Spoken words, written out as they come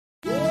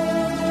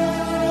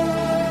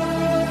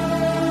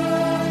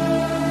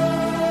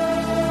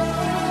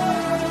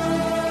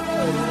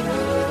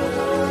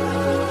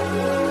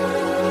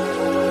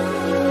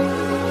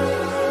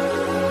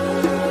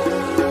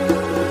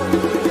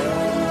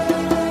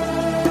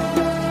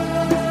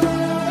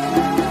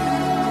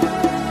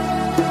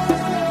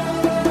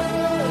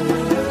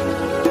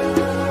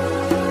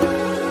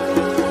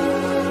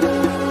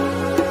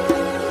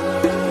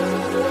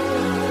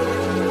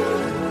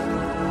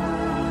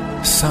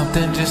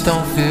just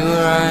don't feel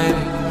right.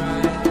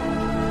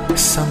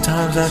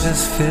 Sometimes I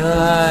just feel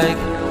like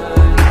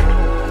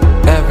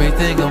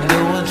everything I'm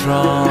doing's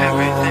wrong.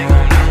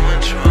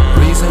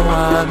 Reason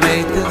why I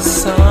made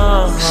this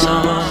song.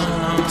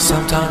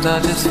 Sometimes I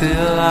just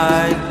feel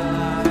like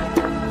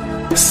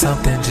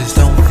something just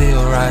don't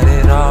feel right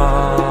at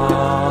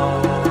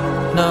all.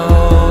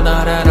 No,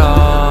 not at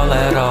all,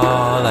 at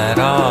all, at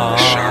all.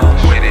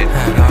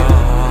 At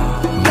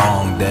all.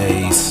 Long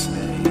days,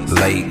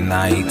 late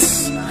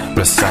nights,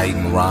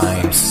 reciting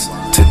rhymes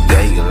to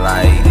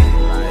daylight.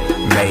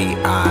 May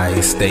I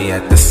stay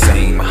at the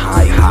same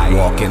height,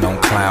 walking on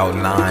cloud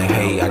nine.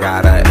 Hey, I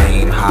gotta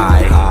aim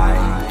high,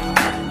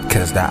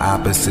 cause the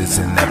opposite's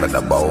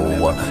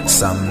inevitable.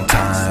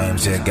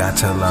 Sometimes you got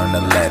to learn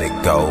to let it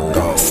go.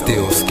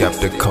 Still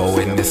skeptical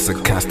and it's a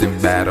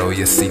constant battle.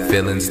 You see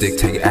feelings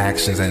dictate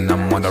actions and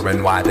I'm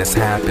wondering why this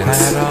happens.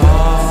 At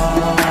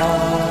all,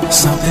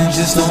 something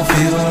just don't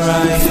feel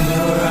right.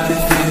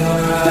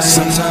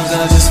 Sometimes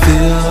I just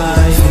feel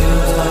like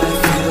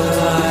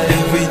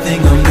everything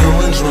I'm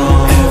doing's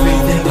wrong.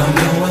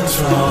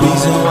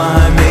 Reason why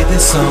I made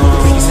this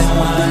song.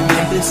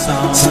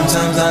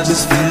 Sometimes I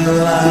just feel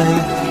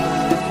like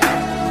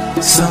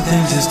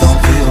something just don't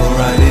feel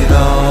right at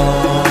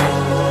all.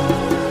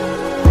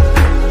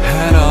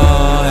 At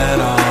all, at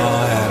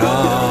all, at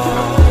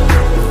all.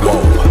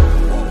 Whoa.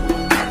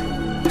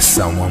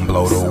 Someone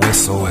blow the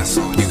whistle.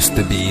 It used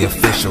to be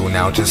official,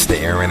 now just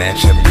staring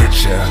at your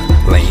picture.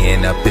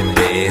 Laying up in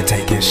bed,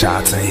 taking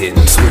shots and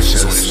hitting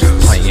switches.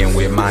 Playing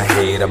with my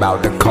head,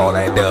 about to call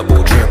that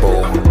double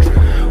dribble.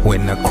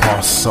 When the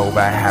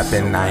crossover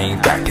happened, I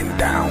ain't backing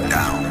down.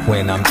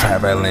 When I'm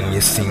traveling,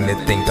 you seem to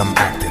think I'm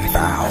acting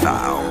foul.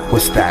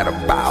 What's that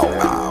about?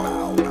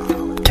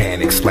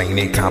 Can't explain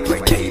it,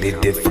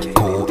 complicated,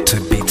 difficult to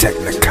be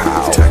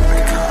technical.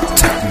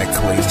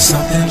 Technically,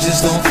 something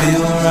just don't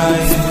feel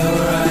right.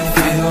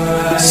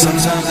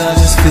 Sometimes I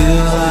just feel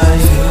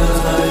like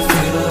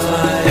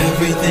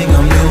everything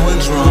I'm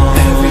doing's wrong.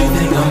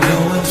 Reason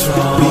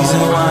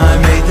why I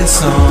made this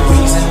song.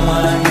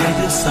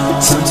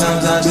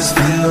 Sometimes I just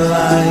feel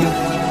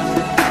like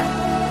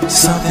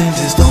something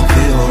just don't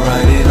feel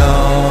right at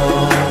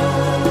all.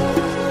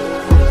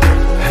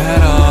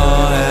 At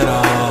all, at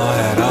all,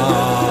 at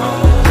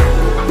all.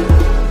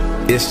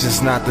 it's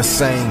just not the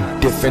same.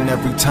 Different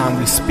every time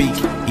we speak.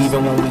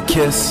 Even when we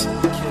kiss,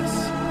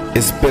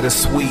 it's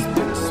bittersweet.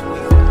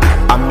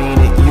 I mean,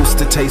 it used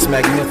to taste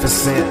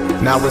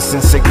magnificent, now it's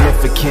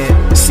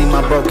insignificant. See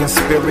my broken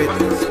spirit?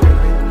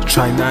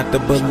 Try not to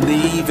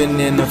believe in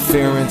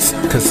interference,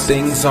 cause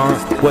things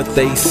aren't what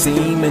they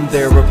seem in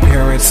their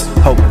appearance.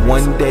 Hope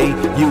one day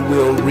you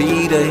will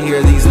read or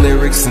hear these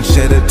lyrics and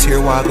shed a tear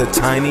while the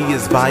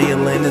tiniest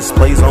violinist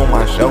plays on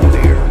my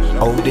shoulder.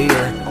 Oh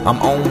dear, I'm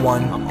on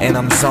one and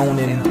I'm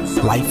zoning.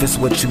 Life is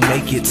what you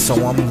make it, so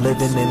I'm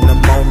living in the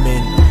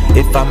moment.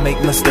 If I make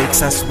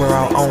mistakes, I swear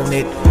I'll own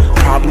it.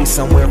 Probably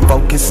somewhere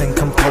focus and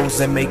compose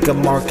and make a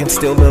mark and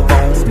still live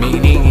on.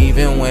 Meaning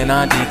even when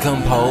I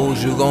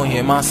decompose, you gon'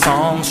 hear my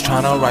songs,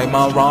 tryna right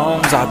my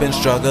wrongs. I've been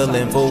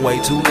struggling for way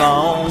too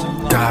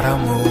long. Gotta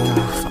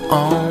move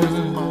on,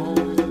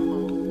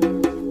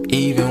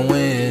 even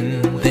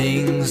when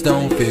things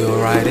don't feel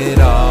right at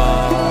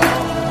all.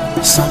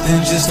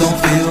 Something just don't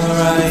feel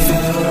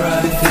right.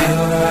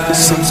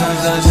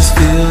 Sometimes I just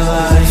feel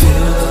like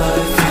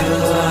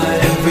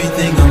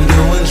everything I'm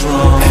doing's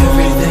wrong.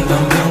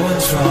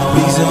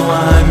 Reason why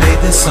I made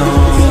this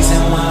song.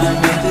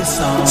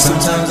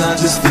 Sometimes I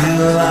just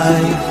feel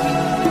like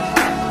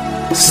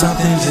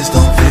something just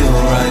don't feel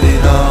right